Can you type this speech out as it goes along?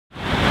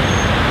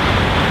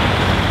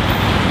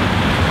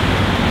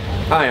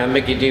Hi, I'm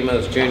Mickey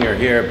Demos Jr.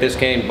 here at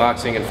Biscayne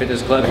Boxing and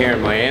Fitness Club here in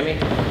Miami.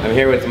 I'm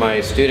here with my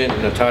student,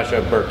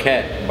 Natasha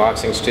Burkett,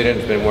 boxing student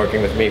who's been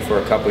working with me for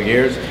a couple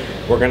years.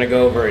 We're going to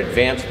go over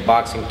advanced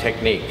boxing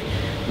technique.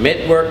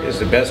 Mitt work is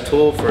the best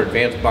tool for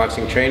advanced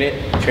boxing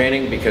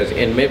training because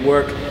in mitt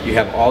work you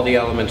have all the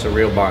elements of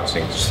real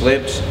boxing.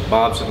 Slips,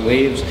 bobs and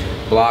weaves,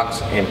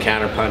 blocks, and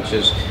counter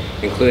punches,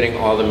 including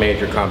all the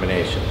major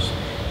combinations.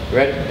 You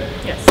ready?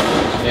 Yes.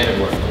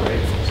 Standard work.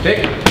 Ready?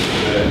 Stick.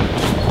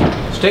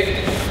 Good.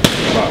 Stick.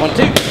 1, 2.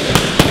 3.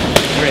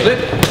 Slip.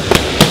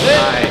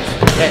 Nice.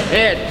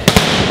 Head.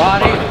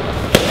 Body.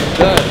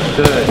 Good.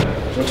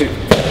 1, 2.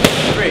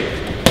 3.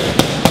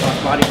 Cross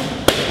body.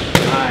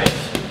 Nice.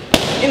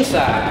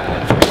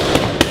 Inside.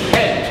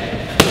 Head.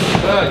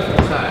 Good.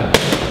 Inside.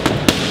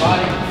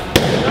 Body.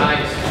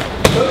 Nice.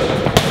 Good.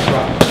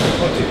 Drop.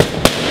 1, 2.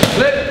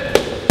 Slip.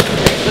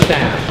 Sit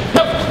down.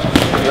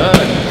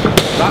 Good.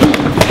 Block.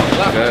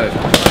 Good.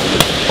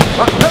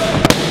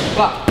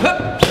 Block. Good.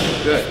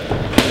 Good.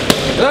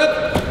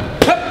 Good.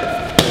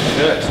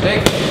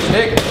 Stick.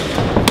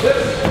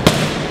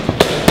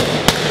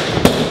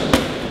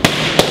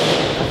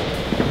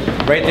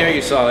 Right there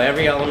you saw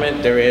every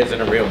element there is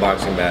in a real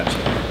boxing match.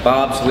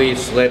 Bobs,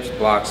 weaves, slips,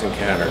 blocks, and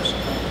counters.